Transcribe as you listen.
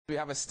We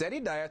have a steady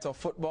diet of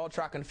football,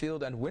 track and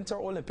field, and Winter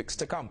Olympics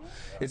to come.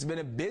 It's been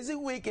a busy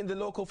week in the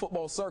local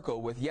football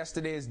circle with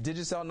yesterday's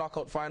Digicel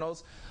knockout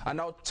finals and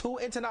now 2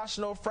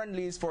 international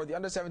friendlies for the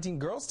under-17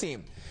 girls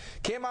team.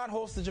 Cayman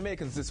hosts the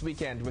Jamaicans this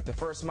weekend with the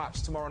first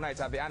match tomorrow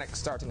night at the Annex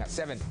starting at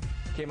 7.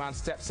 Cayman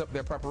steps up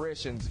their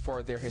preparations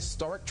for their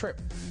historic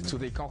trip to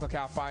the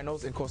CONCACAF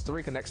finals in Costa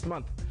Rica next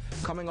month.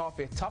 Coming off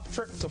a tough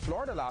trip to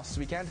Florida last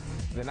weekend,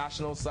 the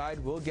national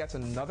side will get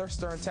another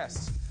stern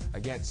test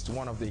against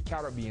one of the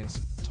Caribbean's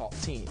top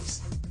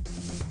teams.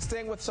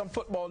 Staying with some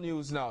football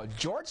news now,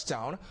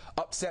 Georgetown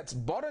upsets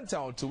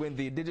Bodden to win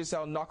the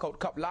Digicel Knockout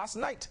Cup last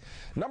night.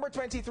 Number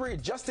 23,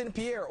 Justin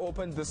Pierre,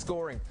 opened the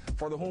scoring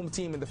for the home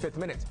team in the 5th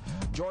minute.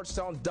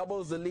 Georgetown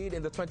doubles the lead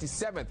in the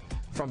 27th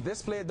from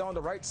this play down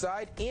the right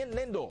side, Ian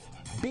Lindo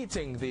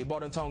beating the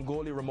Bodden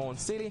goalie Ramon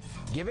Seeley,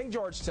 giving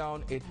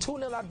Georgetown a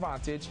 2-0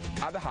 advantage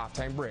at the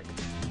halftime break.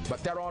 But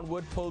Teron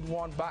Wood pulled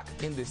one back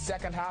in the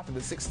second half in the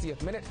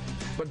 60th minute,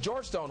 but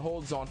Georgetown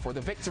holds on for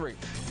the victory,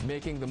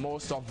 making the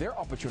most of their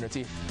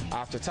opportunity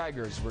after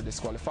Tigers were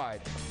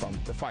disqualified from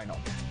the final.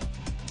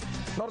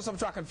 Now to some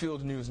track and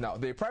field news now.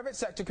 The private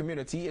sector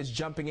community is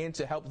jumping in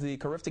to help the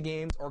CARIFTA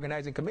Games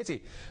organizing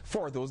committee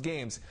for those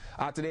games.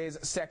 At today's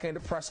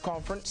second press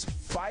conference,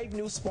 5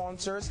 new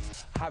sponsors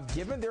have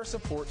given their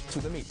support to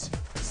the meet.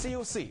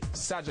 CUC,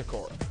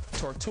 Sagicor,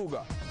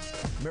 Tortuga,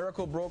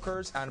 Miracle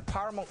Brokers, and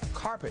Paramount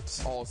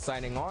Carpets all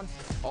signing on.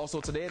 Also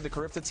today, the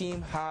CARIFTA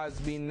team has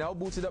been now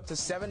booted up to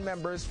 7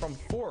 members from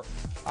 4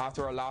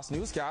 after our last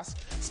newscast.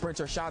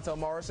 Sprinter Chantal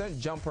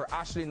Morrison, jumper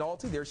Ashley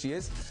Nolte, there she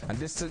is, and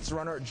distance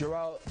runner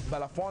Joelle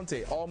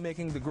Belafonte, all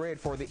making the grade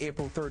for the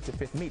April 3rd to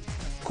 5th meet.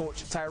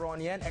 Coach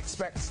Tyrone Yen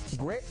expects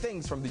great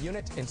things from the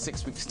unit in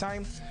 6 weeks'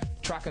 time.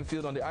 Track and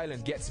field on the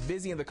island gets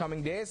busy in the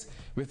coming days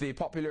with the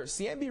popular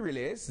CMB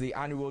relays, the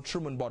annual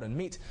Truman Bodden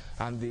meet,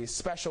 and the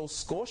special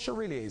Scotia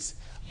relays,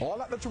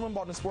 all at the Truman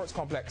Bodden Sports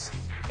Complex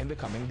in the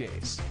coming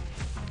days.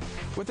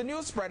 With the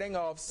news spreading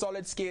of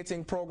solid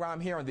skating program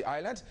here on the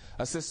island,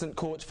 assistant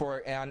coach for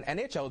an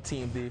NHL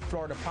team, the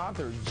Florida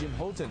Panthers, Jim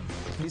Houghton,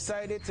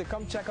 decided to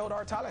come check out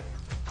our talent.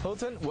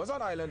 Houghton was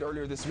on island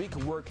earlier this week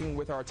working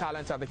with our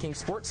talent at the King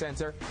Sports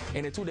Center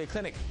in a 2-day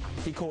clinic.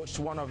 He coached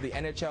one of the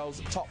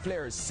NHL's top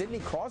players, Sidney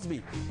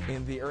Crosby,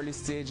 in the early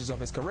stages of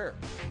his career.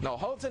 Now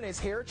Houghton is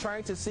here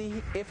trying to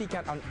see if he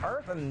can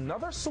unearth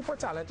another super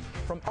talent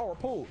from our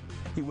pool.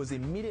 He was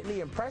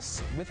immediately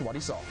impressed with what he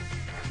saw.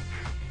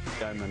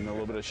 I'm in a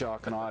little bit of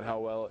shock and awe how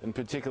well, in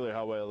particular,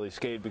 how well they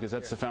skate, because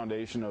that's the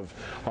foundation of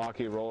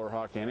hockey, roller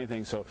hockey,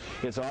 anything. So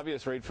it's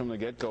obvious right from the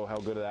get-go how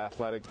good an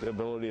athletic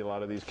ability a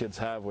lot of these kids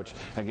have, which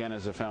again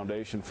is a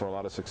foundation for a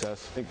lot of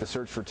success. I think the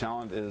search for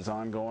talent is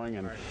ongoing,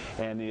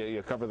 and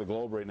you cover the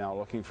globe right now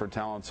looking for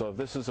talent. So if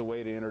this is a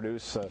way to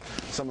introduce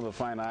some of the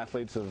fine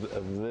athletes of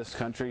this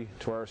country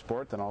to our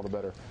sport, then all the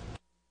better.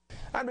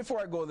 And before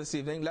I go this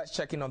evening, let's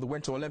check in on the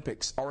Winter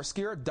Olympics. Our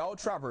skier Dow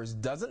Travers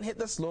doesn't hit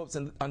the slopes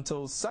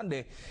until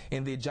Sunday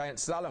in the giant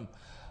slalom.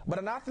 But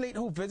an athlete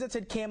who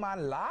visited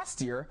Cayman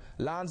last year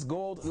lands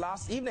gold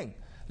last evening.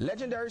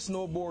 Legendary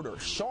snowboarder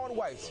Shaun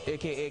White,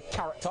 aka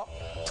CARIFTA,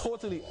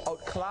 totally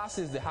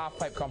outclasses the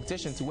half-pipe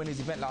competition to win his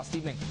event last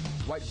evening.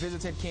 White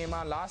visited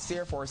Cayman last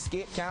year for a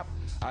skate camp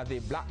at the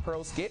Black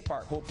Pearl Skate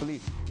Park. Hopefully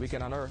we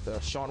can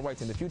unearth Shaun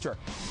White in the future.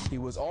 He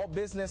was all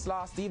business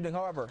last evening,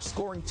 however,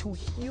 scoring 2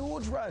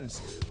 huge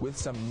runs with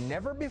some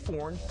never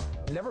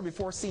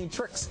before seen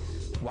tricks.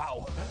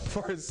 Wow,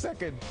 for his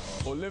second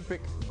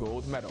Olympic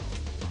gold medal.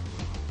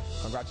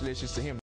 Congratulations to him.